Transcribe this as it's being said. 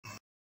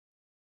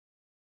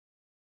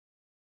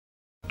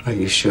Are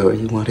you sure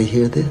you want to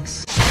hear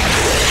this?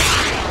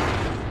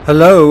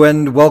 Hello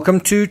and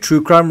welcome to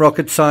True Crime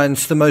Rocket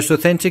Science, the most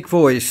authentic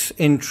voice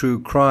in true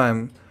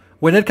crime.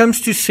 When it comes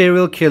to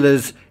serial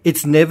killers,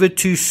 it's never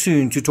too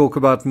soon to talk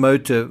about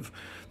motive.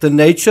 The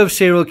nature of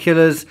serial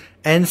killers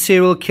and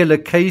serial killer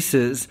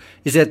cases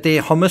is that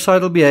their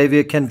homicidal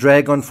behavior can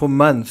drag on for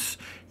months,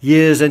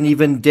 years and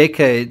even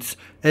decades,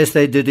 as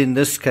they did in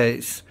this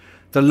case.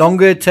 The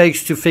longer it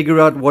takes to figure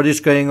out what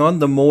is going on,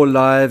 the more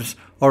lives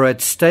are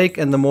at stake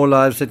and the more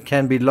lives that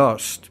can be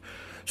lost.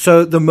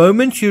 So the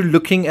moment you're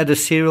looking at a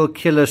serial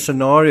killer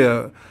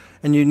scenario,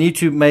 and you need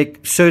to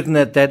make certain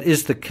that that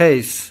is the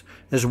case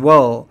as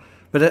well,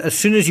 but as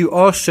soon as you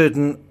are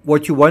certain,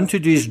 what you want to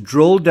do is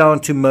drill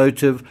down to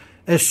motive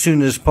as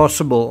soon as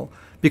possible,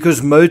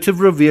 because motive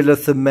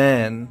revealeth the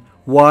man,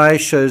 why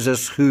shows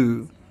us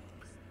who.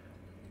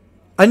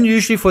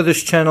 Unusually for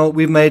this channel,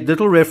 we've made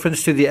little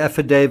reference to the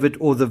affidavit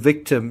or the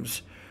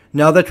victims.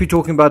 Now that we're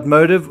talking about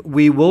motive,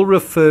 we will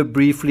refer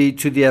briefly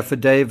to the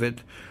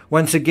affidavit.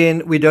 Once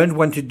again, we don't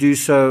want to do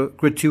so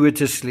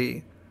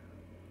gratuitously.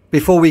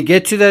 Before we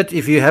get to that,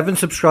 if you haven't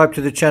subscribed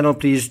to the channel,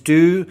 please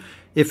do.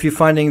 If you're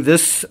finding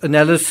this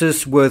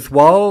analysis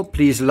worthwhile,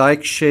 please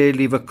like, share,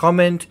 leave a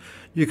comment.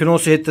 You can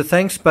also hit the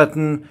thanks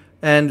button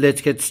and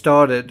let's get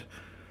started.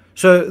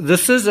 So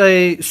this is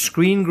a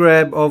screen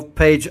grab of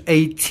page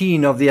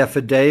 18 of the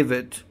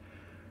affidavit.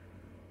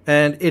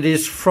 And it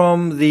is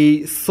from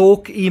the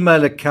Thork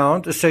email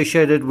account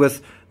associated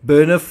with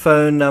burner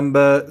phone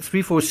number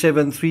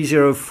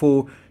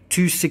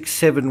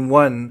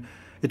 347-304-2671.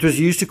 It was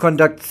used to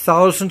conduct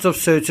thousands of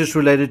searches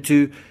related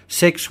to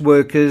sex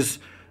workers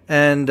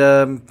and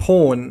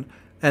porn.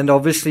 And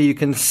obviously you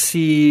can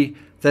see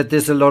that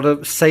there's a lot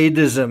of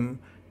sadism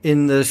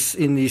in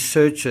these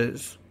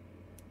searches.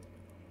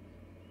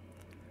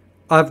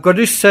 I've got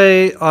to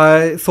say,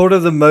 I thought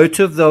of the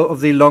motive of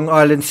the Long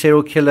Island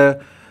serial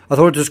killer. I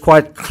thought it was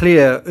quite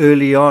clear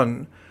early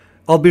on.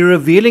 I'll be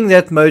revealing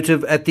that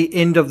motive at the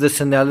end of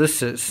this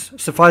analysis.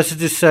 Suffice it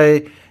to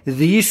say,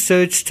 these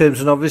search terms,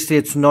 and obviously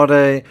it's not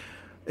an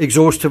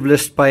exhaustive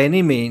list by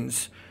any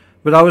means,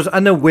 but I was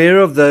unaware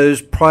of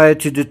those prior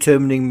to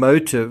determining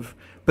motive,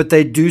 but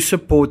they do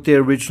support the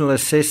original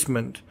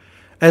assessment.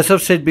 As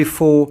I've said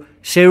before,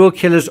 serial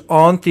killers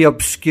aren't the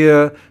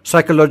obscure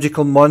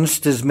psychological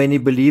monsters many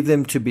believe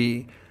them to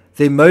be.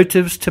 Their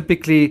motives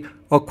typically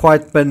are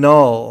quite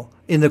banal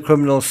in the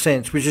criminal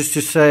sense, which is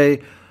to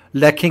say,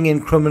 lacking in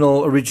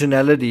criminal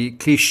originality,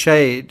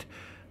 cliched,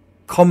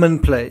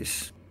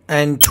 commonplace,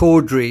 and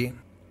tawdry.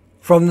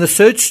 From the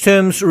search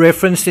terms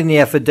referenced in the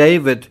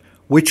affidavit,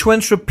 which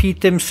ones repeat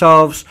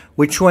themselves,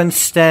 which ones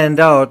stand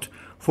out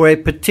for a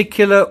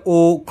particular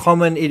or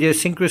common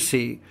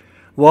idiosyncrasy,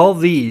 while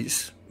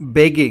these,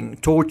 begging,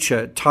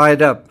 torture,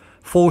 tied up,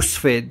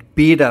 force-fed,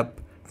 beat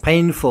up,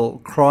 painful,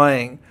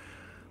 crying,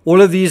 all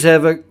of these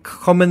have a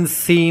common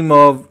theme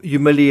of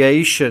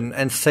humiliation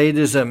and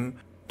sadism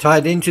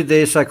tied into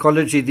their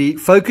psychology. The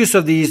focus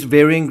of these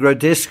varying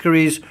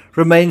grotesqueries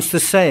remains the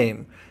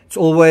same. It's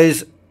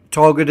always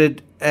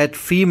targeted at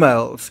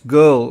females,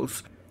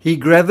 girls. He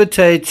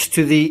gravitates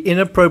to the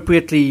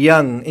inappropriately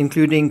young,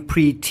 including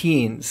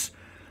pre-teens.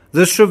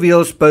 This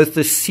reveals both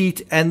the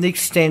seat and the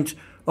extent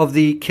of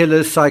the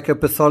killer's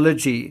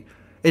psychopathology.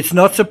 It's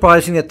not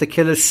surprising that the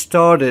killer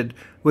started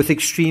with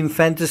extreme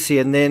fantasy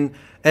and then,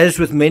 as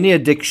with many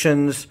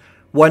addictions,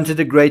 wanted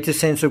a greater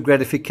sense of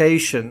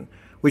gratification,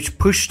 which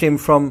pushed him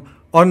from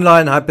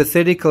online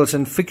hypotheticals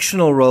and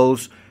fictional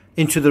roles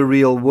into the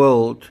real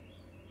world.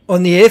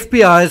 On the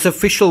FBI's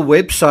official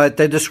website,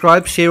 they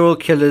describe serial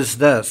killers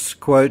thus,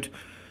 quote,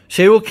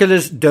 "Serial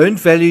killers don't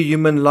value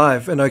human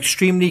life and are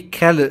extremely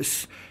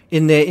callous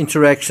in their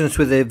interactions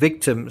with their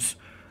victims.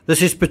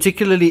 This is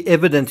particularly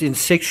evident in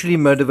sexually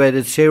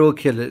motivated serial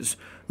killers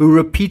who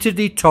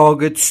repeatedly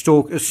target,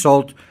 stalk,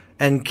 assault,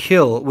 and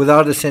kill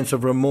without a sense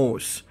of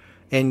remorse."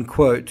 End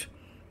quote.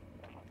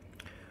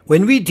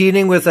 When we're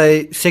dealing with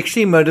a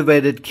sexually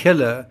motivated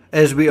killer,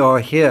 as we are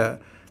here,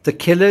 the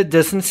killer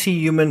doesn't see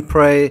human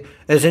prey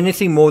as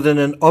anything more than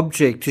an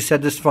object to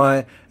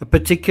satisfy a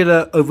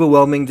particular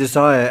overwhelming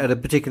desire at a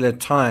particular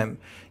time.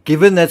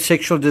 Given that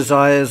sexual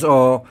desires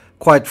are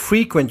quite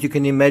frequent, you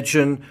can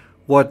imagine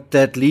what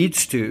that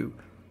leads to.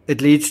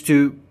 It leads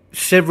to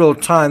several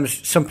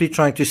times simply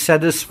trying to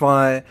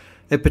satisfy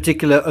a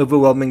particular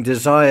overwhelming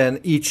desire, and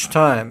each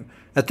time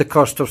at the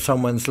cost of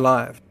someone's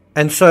life.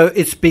 And so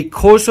it's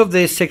because of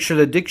their sexual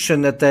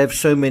addiction that they have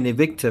so many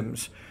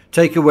victims.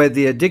 Take away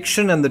the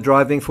addiction and the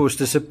driving force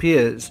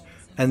disappears.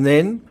 And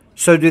then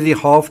so do the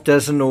half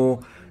dozen or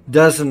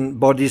dozen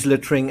bodies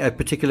littering a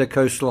particular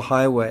coastal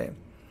highway.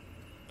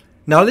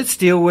 Now let's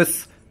deal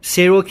with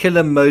serial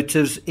killer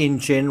motives in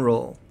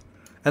general.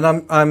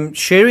 And I'm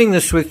sharing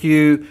this with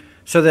you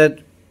so that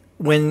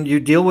when you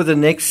deal with the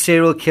next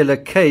serial killer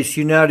case,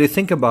 you know how to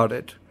think about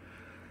it.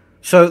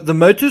 So the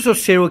motives of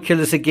serial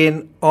killers,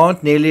 again,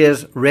 aren't nearly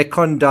as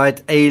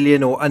recondite,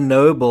 alien, or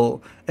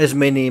unknowable as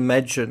many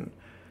imagine,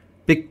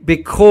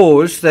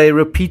 because they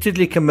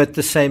repeatedly commit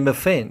the same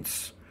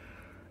offense.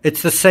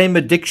 It's the same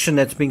addiction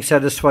that's being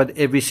satisfied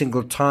every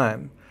single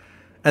time.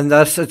 And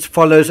thus it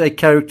follows a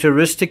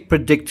characteristic,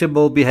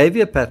 predictable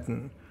behavior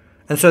pattern.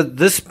 And so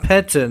this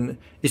pattern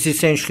is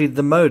essentially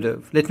the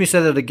motive. Let me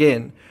say that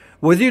again.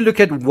 Whether you look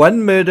at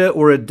one murder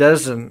or a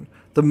dozen,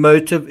 the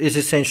motive is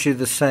essentially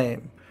the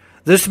same.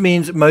 This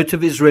means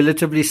motive is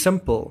relatively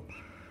simple.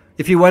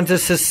 If you want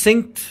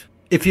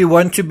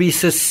to be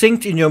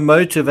succinct in your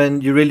motive,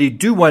 and you really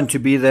do want to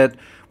be that,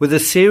 with a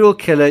serial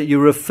killer, you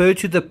refer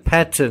to the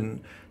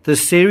pattern, the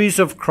series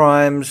of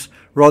crimes,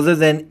 rather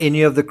than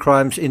any of the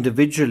crimes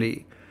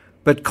individually.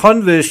 But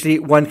conversely,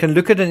 one can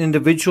look at an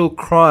individual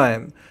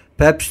crime,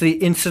 perhaps the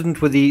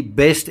incident with the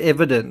best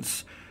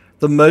evidence,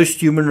 the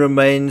most human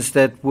remains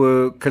that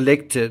were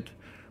collected,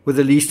 with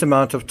the least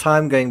amount of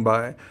time going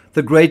by,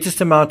 the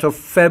greatest amount of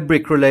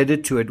fabric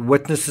related to it,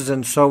 witnesses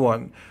and so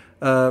on,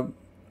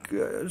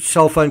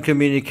 cell phone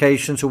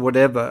communications or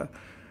whatever.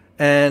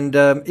 And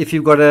if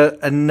you've got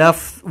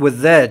enough with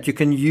that, you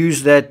can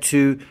use that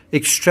to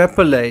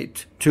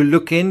extrapolate, to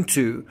look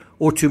into,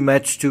 or to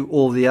match to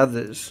all the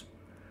others.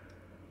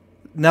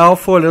 Now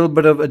for a little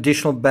bit of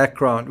additional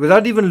background.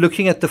 Without even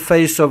looking at the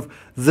face of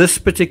this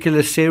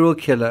particular serial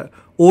killer,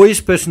 or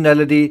his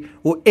personality,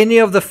 or any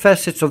of the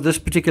facets of this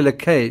particular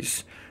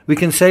case, we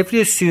can safely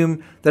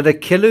assume that a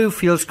killer who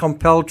feels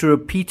compelled to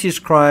repeat his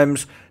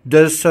crimes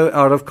does so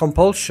out of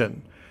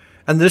compulsion.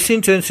 And this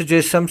in turn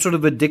suggests some sort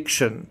of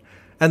addiction.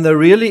 And the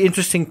really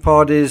interesting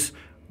part is,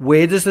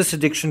 where does this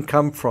addiction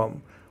come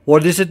from?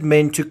 What is it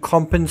meant to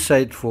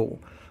compensate for?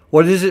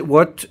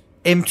 What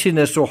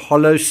emptiness or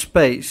hollow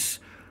space?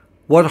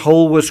 What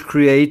hole was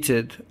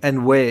created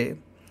and where?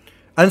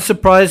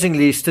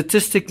 Unsurprisingly,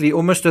 statistically,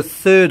 almost a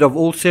third of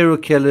all serial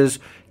killers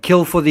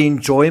kill for the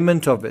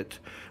enjoyment of it,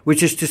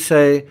 which is to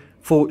say,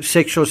 for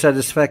sexual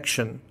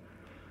satisfaction.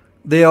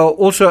 There are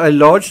also a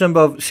large number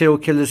of serial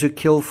killers who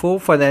kill for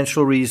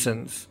financial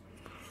reasons.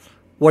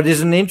 What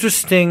is an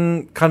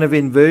interesting kind of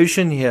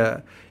inversion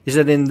here is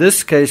that in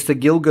this case, the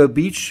GILGO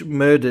Beach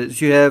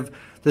murders, you have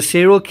the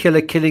serial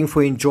killer killing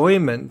for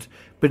enjoyment,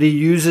 but he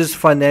uses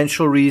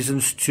financial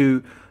reasons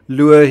to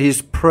lure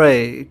his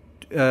prey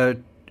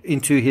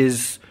into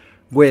his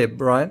web,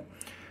 right?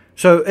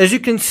 So as you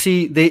can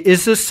see, there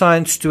is a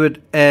science to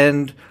it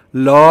and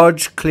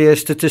large, clear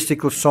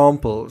statistical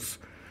samples.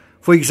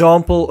 For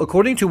example,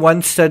 according to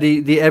one study,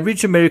 the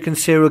average American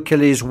serial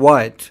killer is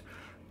white,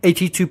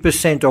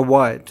 82% are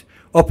white,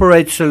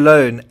 operates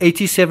alone,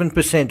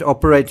 87%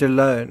 operate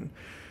alone,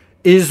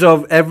 is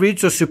of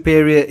average or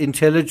superior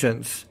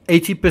intelligence,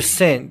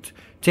 80%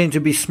 tend to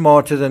be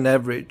smarter than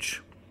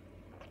average.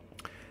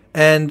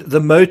 And the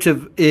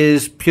motive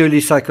is purely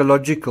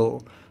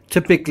psychological,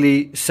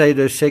 typically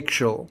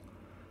sadomsexual.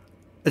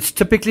 It's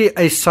typically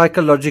a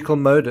psychological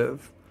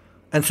motive.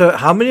 And so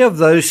how many of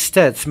those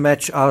stats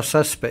match our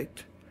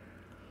suspect?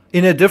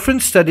 In a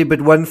different study, but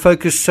one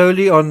focused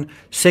solely on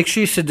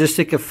sexually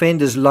sadistic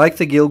offenders like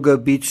the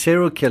GILGO Beach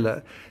serial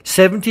killer,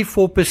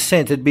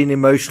 74% had been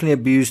emotionally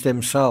abused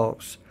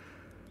themselves.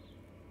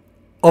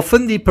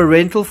 Often the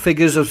parental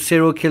figures of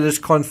serial killers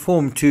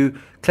conform to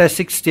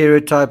classic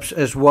stereotypes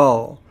as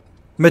well.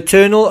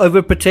 Maternal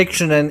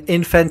overprotection and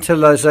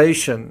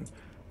infantilization,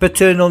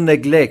 paternal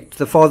neglect.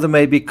 The father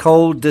may be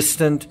cold,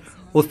 distant,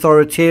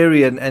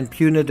 authoritarian, and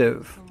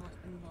punitive.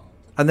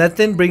 And that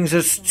then brings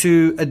us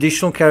to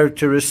additional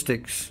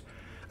characteristics.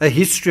 A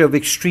history of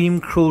extreme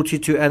cruelty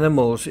to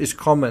animals is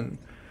common.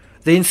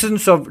 The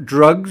incidence of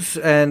drugs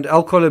and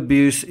alcohol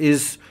abuse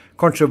is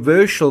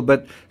controversial,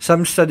 but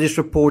some studies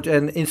report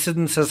an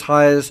incidence as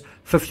high as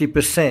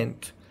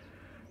 50%.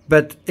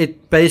 But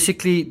it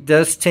basically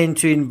does tend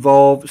to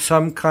involve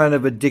some kind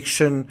of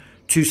addiction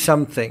to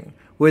something,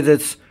 whether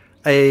it's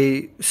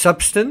a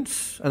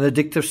substance, an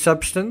addictive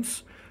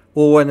substance,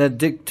 or an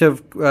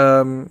addictive,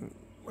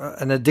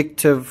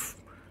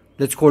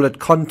 let's call it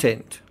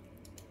content.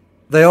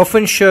 They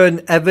often show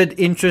an avid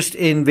interest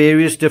in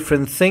various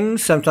different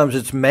things. Sometimes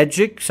it's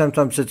magic,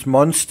 sometimes it's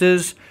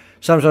monsters,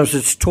 sometimes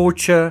it's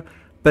torture,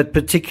 but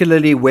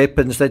particularly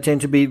weapons. They tend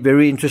to be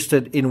very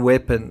interested in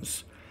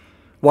weapons.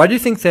 Why do you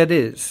think that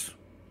is?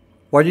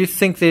 Why do you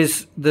think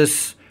there's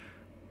this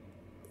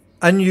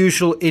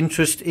unusual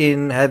interest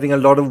in having a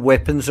lot of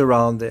weapons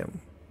around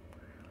them?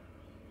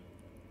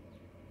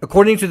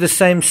 According to the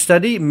same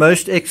study,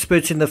 most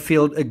experts in the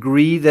field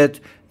agree that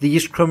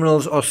these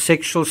criminals are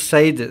sexual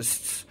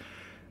sadists,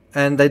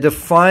 and they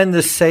define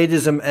the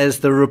sadism as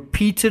the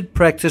repeated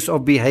practice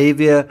of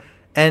behavior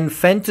and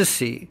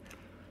fantasy,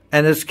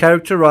 and is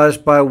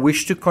characterized by a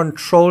wish to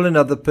control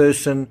another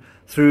person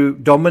through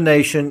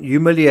domination,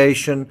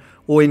 humiliation,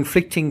 or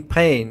inflicting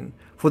pain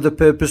for the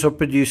purpose of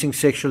producing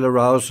sexual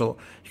arousal.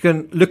 You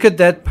can look at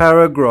that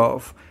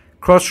paragraph,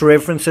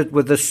 cross-reference it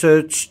with the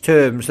search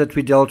terms that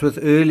we dealt with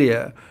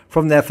earlier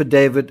from the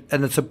affidavit,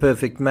 and it's a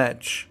perfect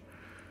match.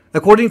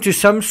 According to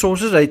some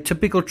sources, a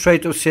typical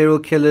trait of serial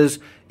killers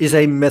is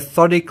a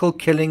methodical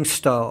killing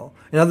style.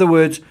 In other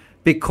words,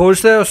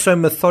 because they are so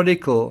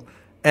methodical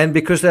and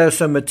because they are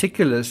so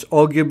meticulous,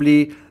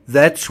 arguably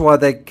that's why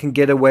they can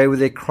get away with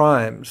their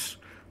crimes.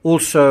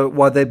 also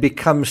why they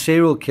become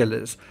serial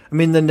killers. I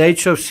mean, the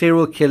nature of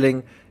serial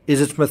killing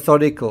is it's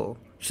methodical.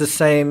 It's the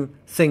same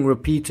thing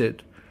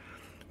repeated.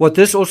 What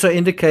this also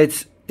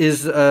indicates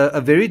is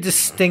a very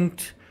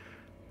distinct,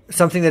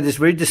 something that is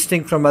very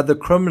distinct from other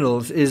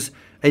criminals, is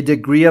a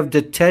degree of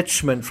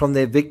detachment from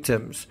their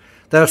victims.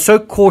 They are so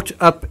caught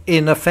up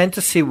in a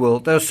fantasy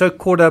world, they are so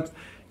caught up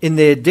in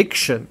their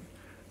addiction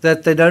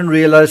that they don't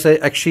realize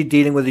they're actually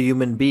dealing with a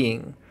human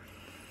being.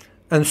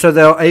 And so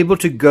they are able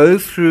to go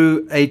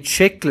through a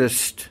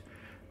checklist,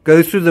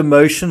 go through the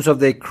motions of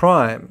their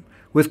crime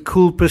with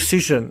cool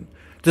precision,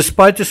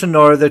 despite a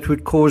scenario that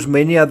would cause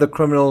many other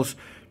criminals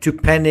to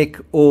panic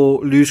or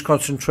lose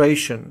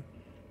concentration.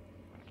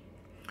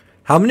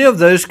 How many of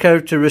those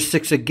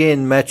characteristics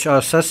again match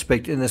our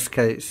suspect in this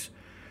case?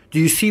 Do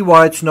you see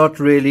why it's not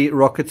really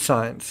rocket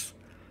science?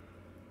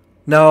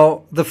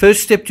 Now, the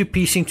first step to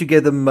piecing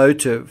together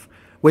motive.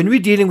 When we're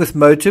dealing with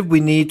motive, we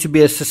need to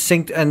be as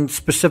succinct and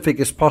specific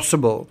as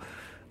possible.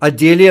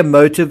 Ideally, a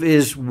motive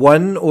is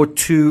 1 or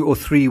 2 or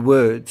 3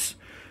 words.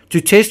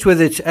 To test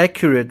whether it's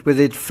accurate,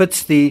 whether it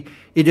fits the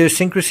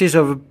idiosyncrasies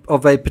of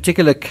a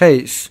particular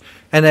case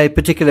and a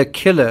particular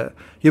killer,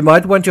 you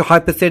might want to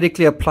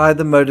hypothetically apply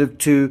the motive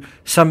to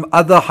some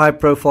other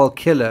high-profile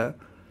killer.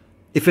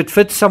 If it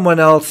fits someone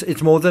else,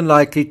 it's more than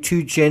likely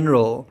too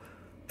general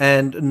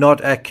and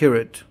not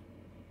accurate.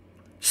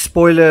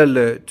 Spoiler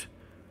alert.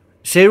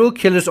 Serial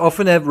killers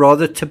often have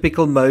rather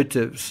typical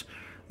motives.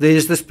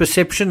 There's this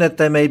perception that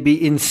they may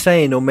be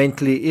insane or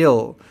mentally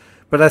ill,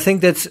 but I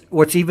think that's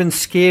what's even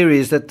scary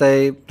is that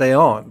they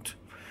aren't.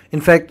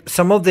 In fact,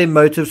 some of their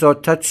motives are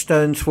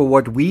touchstones for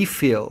what we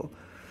feel,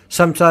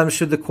 sometimes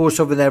through the course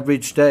of an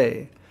average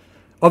day.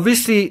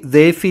 Obviously,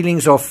 their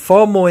feelings are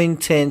far more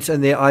intense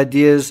and their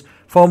ideas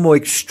far more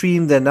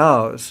extreme than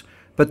ours,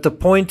 but the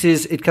point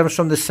is it comes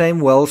from the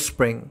same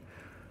wellspring,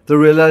 the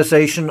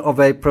realization of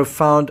a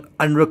profound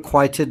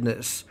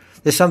unrequitedness.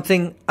 There's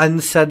something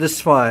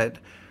unsatisfied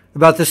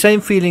about the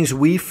same feelings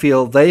we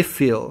feel, they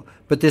feel,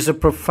 but there's a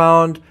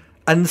profound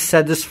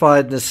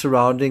unsatisfiedness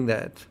surrounding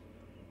that.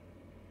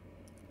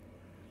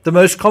 The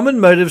most common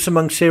motives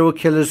among serial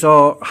killers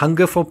are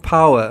hunger for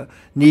power,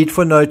 need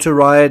for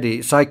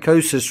notoriety,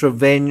 psychosis,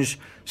 revenge,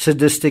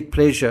 sadistic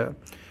pleasure.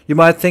 You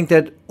might think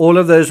that all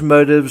of those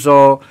motives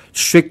are,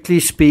 strictly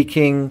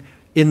speaking,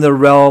 in the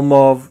realm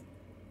of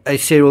a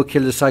serial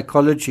killer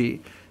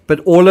psychology, but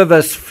all of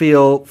us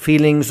feel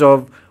feelings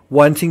of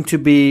wanting to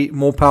be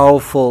more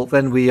powerful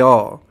than we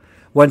are,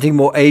 wanting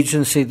more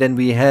agency than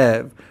we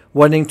have,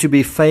 wanting to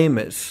be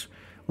famous,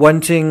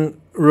 wanting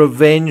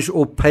revenge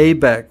or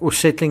payback or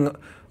settling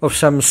of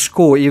some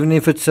score, even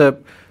if it's a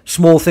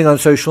small thing on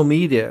social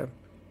media.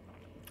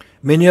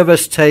 Many of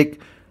us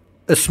take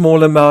a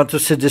small amount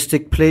of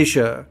sadistic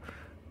pleasure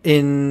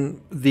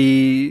in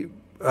the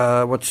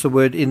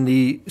in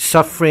the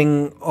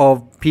suffering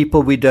of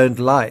people we don't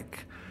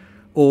like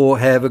or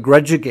have a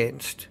grudge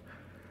against.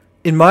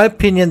 In my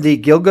opinion, the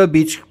Gilgo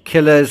Beach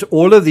killer has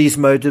all of these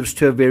motives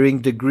to a varying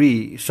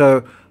degree.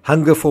 So,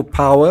 hunger for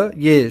power,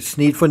 yes.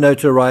 Need for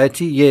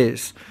notoriety,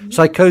 yes.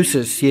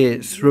 Psychosis,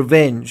 yes.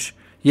 Revenge,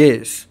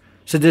 yes.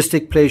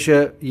 Sadistic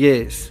pleasure,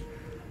 yes.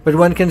 But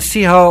one can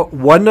see how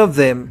one of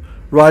them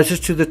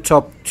rises to the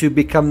top to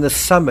become the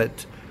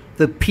summit,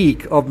 the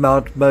peak of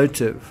Mount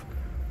Motive.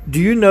 Do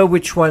you know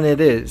which one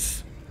it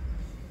is?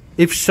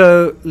 If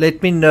so,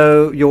 let me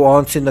know your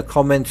answer in the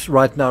comments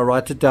right now.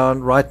 Write it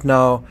down right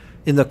now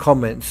in the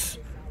comments.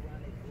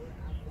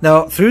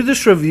 Now, through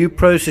this review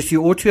process,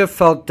 you ought to have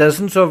felt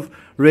dozens of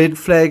red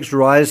flags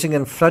rising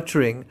and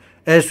fluttering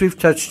as we've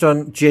touched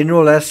on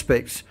general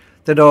aspects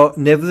that are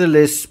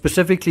nevertheless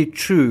specifically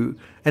true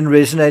and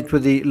resonate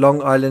with the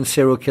Long Island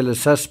serial killer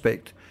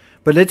suspect.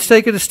 But let's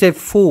take it a step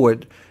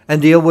forward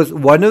and deal with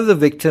one of the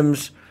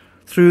victims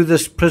through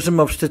this prism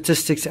of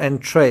statistics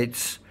and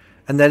traits,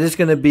 and that is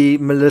going to be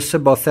Melissa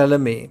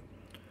Barthelemy.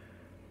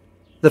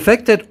 The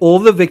fact that all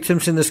the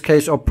victims in this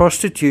case are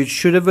prostitutes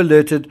should have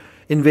alerted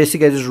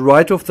investigators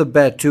right off the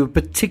bat to a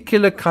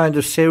particular kind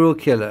of serial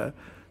killer,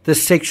 the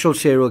sexual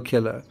serial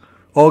killer,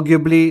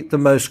 arguably the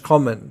most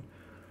common.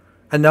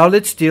 And now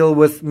let's deal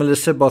with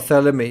Melissa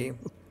Barthelemy.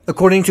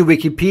 According to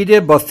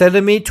Wikipedia,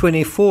 Barthelemy,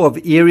 24,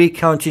 of Erie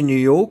County, New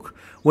York,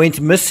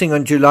 went missing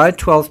on July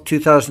 12,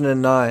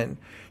 2009.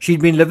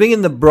 She'd been living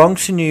in the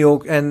Bronx in New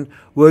York and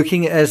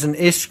working as an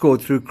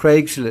escort through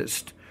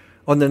Craigslist.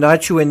 On the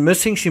night she went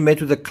missing, she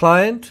met with a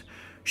client.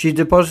 She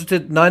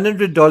deposited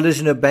 $900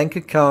 in her bank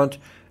account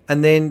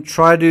and then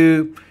tried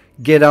to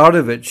get out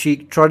of it. She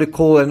tried to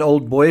call an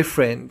old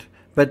boyfriend,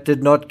 but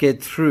did not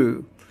get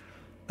through.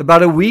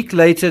 About a week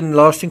later, and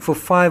lasting for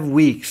 5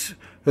 weeks,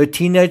 her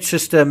teenage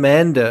sister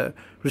Amanda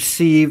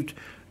received,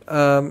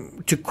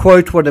 to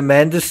quote what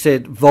Amanda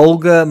said,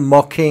 vulgar,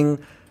 mocking,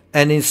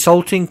 and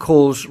insulting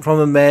calls from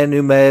a man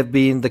who may have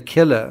been the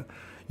killer,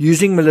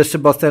 using Melissa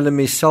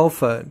Barthelemy's cell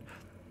phone.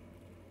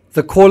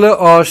 The caller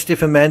asked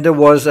if Amanda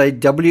was a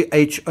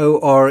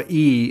WHORE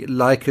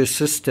like her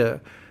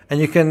sister, and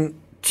you can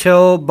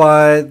tell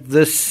by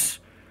this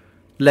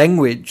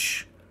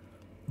language,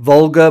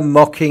 vulgar,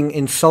 mocking,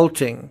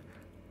 insulting,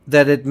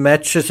 that it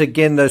matches,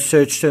 again, those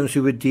search terms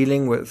we were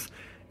dealing with.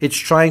 It's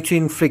trying to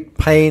inflict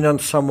pain on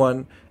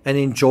someone and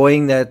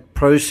enjoying that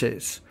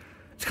process.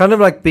 It's kind of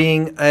like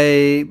being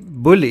a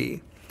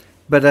bully,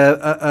 but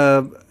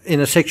in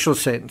a sexual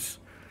sense.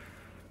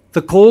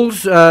 The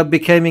calls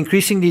became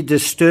increasingly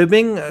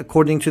disturbing,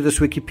 according to this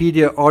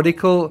Wikipedia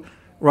article,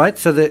 right?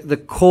 So the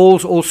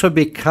calls also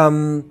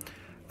become,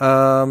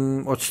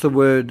 what's the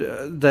word?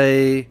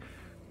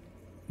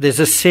 There's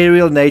a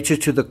serial nature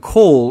to the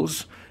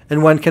calls,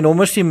 and one can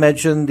almost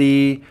imagine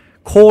the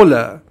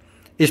caller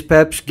is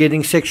perhaps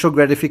getting sexual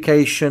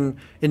gratification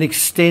in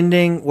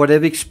extending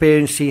whatever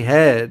experience he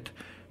had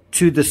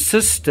to the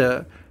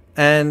sister,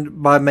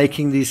 and by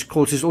making these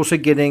calls, he's also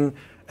getting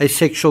a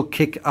sexual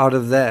kick out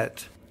of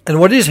that. And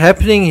what is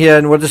happening here,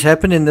 and what has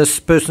happened in this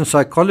person's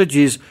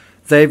psychology, is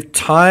they've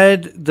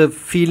tied the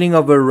feeling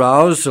of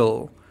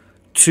arousal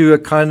to a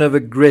kind of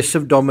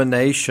aggressive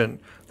domination.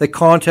 They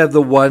can't have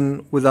the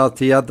one without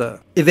the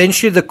other.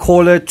 Eventually, the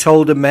caller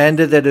told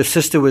Amanda that her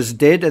sister was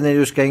dead and that he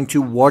was going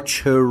to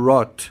watch her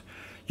rot.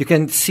 You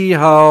can see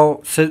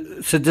how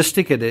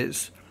sadistic it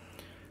is.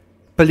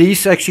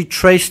 Police actually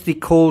traced the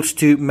calls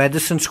to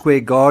Madison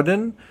Square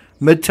Garden,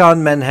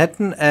 Midtown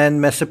Manhattan,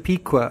 and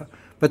Massapequa,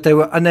 but they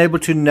were unable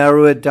to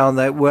narrow it down.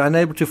 They were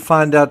unable to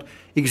find out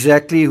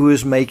exactly who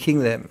is making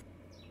them.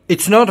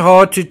 It's not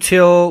hard to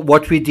tell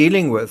what we're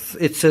dealing with.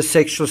 It's a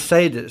sexual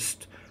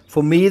sadist.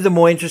 For me, the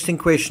more interesting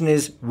question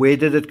is, where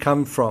did it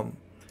come from?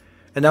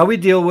 And now we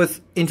deal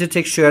with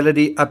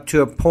intertextuality up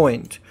to a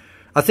point.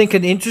 I think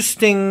an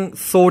interesting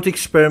thought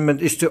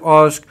experiment is to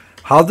ask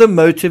how the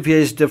motive here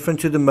is different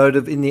to the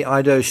motive in the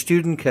Idaho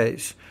student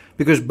case,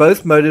 because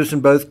both motives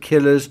and both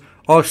killers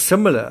are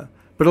similar,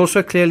 but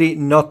also clearly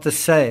not the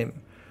same.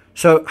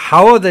 So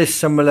how are they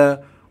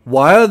similar?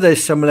 Why are they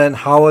similar? And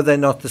how are they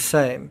not the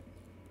same?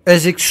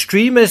 As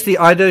extreme as the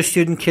Idaho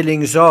student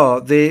killings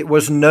are, there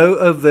was no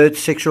overt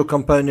sexual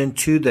component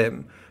to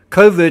them.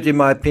 Covert, in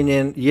my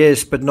opinion,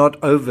 yes, but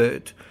not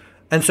overt.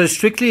 And so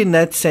strictly in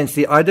that sense,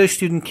 the Idaho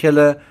student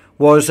killer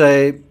was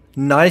a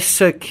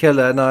nicer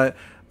killer. And I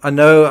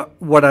know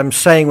what I'm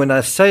saying when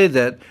I say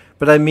that,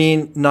 but I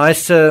mean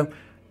nicer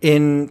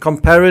in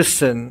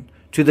comparison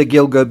to the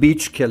GILGO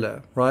Beach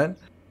killer, right?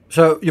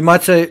 So you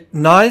might say,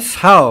 nice,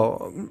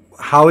 how?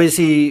 How is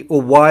he,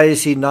 or why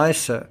is he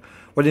nicer?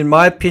 Well, in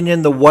my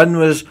opinion, the one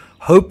was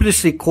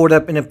hopelessly caught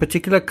up in a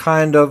particular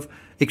kind of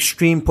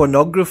extreme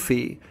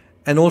pornography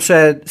and also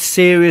had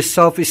serious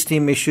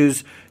self-esteem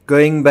issues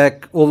going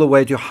back all the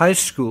way to high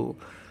school,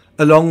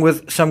 along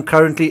with some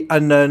currently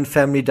unknown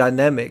family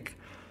dynamic.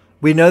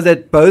 We know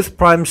that both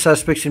prime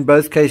suspects in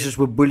both cases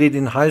were bullied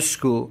in high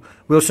school.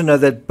 We also know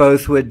that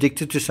both were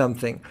addicted to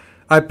something.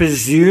 I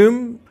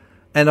presume,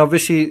 and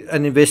obviously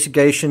an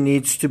investigation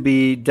needs to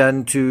be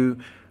done to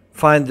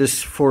find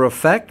this for a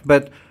fact,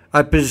 but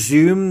I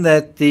presume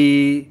that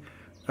the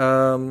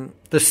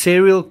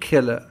serial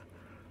killer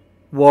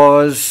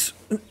was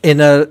in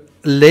a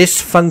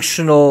less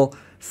functional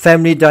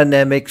family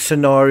dynamic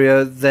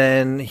scenario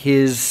than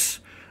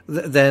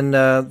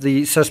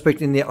the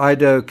suspect in the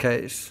Idaho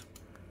case.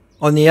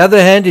 On the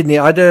other hand, in the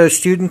Idaho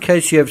student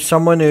case, you have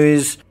someone who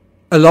is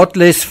a lot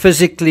less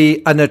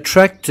physically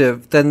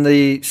unattractive than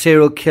the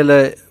serial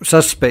killer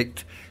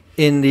suspect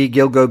in the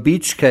GILGO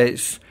Beach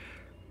case,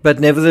 but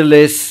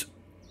nevertheless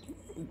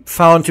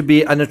found to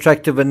be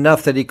unattractive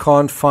enough that he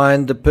can't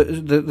find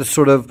the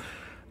sort of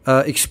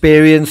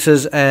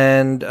experiences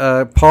and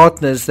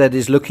partners that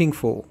he's looking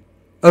for.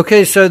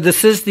 Okay, so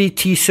this is the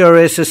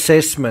TCRS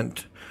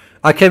assessment.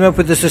 I came up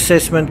with this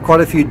assessment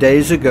quite a few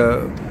days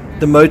ago.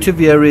 The motive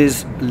here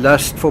is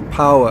lust for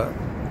power.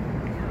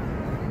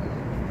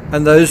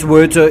 And those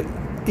words are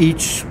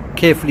each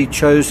carefully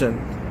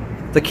chosen.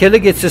 The killer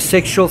gets a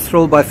sexual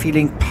thrill by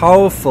feeling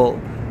powerful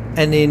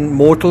and in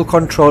mortal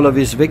control of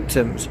his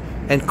victims.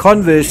 And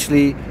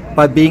conversely,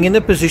 by being in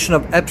a position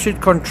of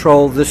absolute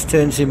control, this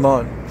turns him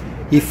on.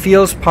 He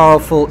feels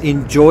powerful,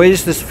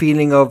 enjoys this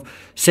feeling of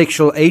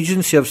sexual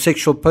agency, of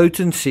sexual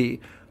potency,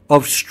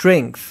 of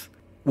strength.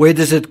 Where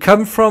does it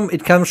come from?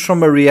 It comes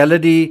from a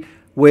reality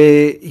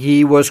where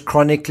he was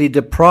chronically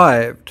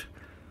deprived.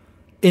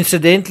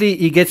 Incidentally,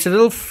 he gets a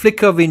little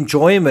flick of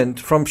enjoyment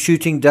from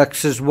shooting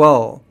ducks as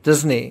well,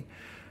 doesn't he?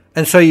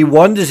 And so he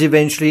wonders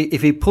eventually,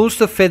 if he pulls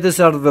the feathers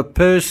out of a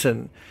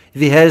person,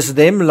 if he has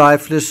them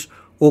lifeless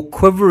or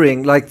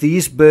quivering like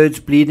these birds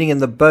bleeding in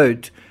the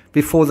boat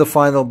before the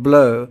final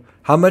blow,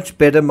 how much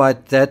better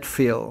might that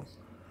feel?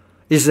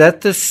 Is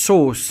that the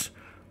source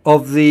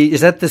of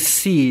is that the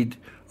seed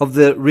of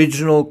the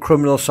original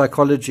criminal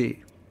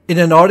psychology? In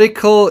an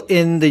article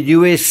in the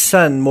US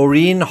Sun,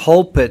 Maureen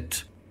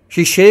Holpert,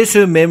 she shares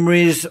her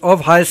memories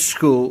of high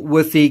school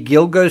with the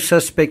GILGO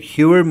suspect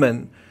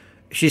Hewerman.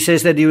 She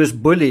says that he was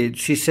bullied.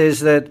 She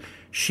says that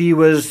she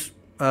was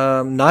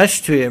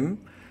nice to him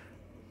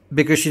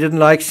because she didn't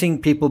like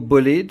seeing people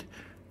bullied,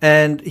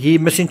 and he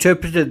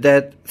misinterpreted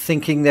that,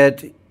 thinking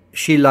that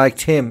she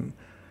liked him.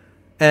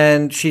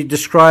 And she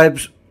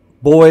describes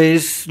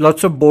boys,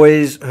 lots of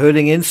boys,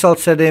 hurling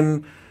insults at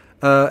him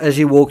as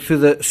he walked through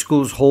the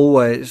school's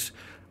hallways.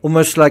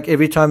 almost like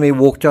every time he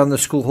walked down the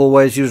school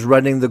hallways, he was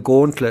running the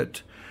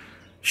gauntlet.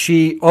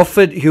 She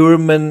offered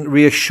Huerman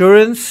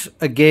reassurance.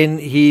 Again,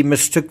 he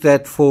mistook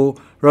that for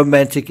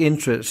romantic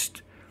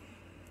interest.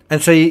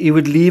 And so he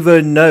would leave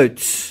her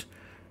notes,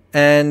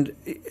 and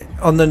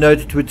on the note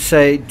it would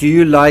say, "Do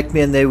you like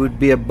me?" And there would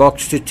be a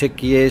box to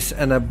tick yes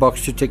and a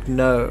box to tick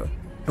no.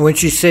 And when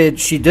she said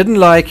she didn't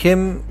like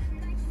him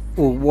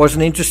or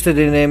wasn't interested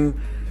in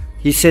him,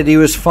 he said he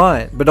was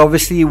fine. But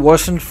obviously he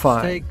wasn't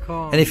fine.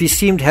 And if he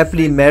seemed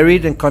happily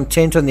married and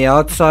content on the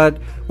outside,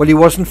 well, he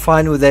wasn't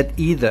fine with that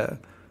either.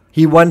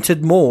 He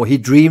wanted more. He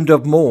dreamed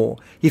of more.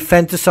 He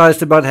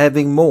fantasized about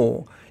having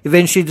more.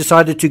 Eventually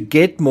decided to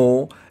get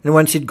more, and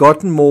once he'd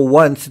gotten more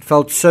once, it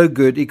felt so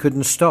good he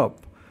couldn't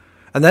stop.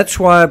 And that's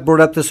why I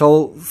brought up this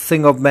whole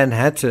thing of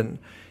Manhattan.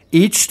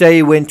 Each day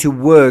he went to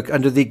work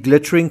under the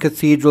glittering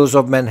cathedrals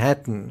of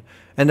Manhattan,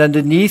 and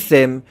underneath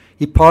them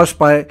he passed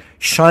by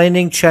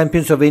shining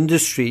champions of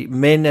industry,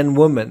 men and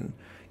women.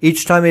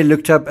 Each time he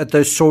looked up at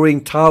those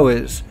soaring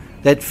towers,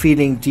 that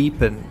feeling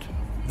deepened,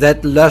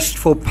 that lust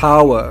for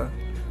power.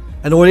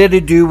 And all he had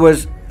to do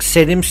was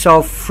set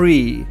himself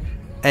free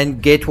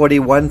and get what he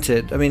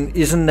wanted. I mean,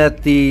 isn't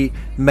that the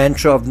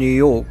mantra of New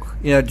York?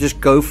 You know,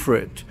 just go for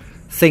it.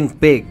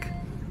 Think big.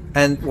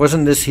 And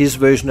wasn't this his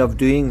version of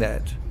doing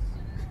that?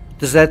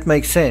 Does that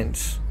make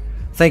sense?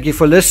 Thank you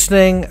for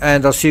listening,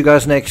 and I'll see you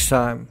guys next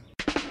time.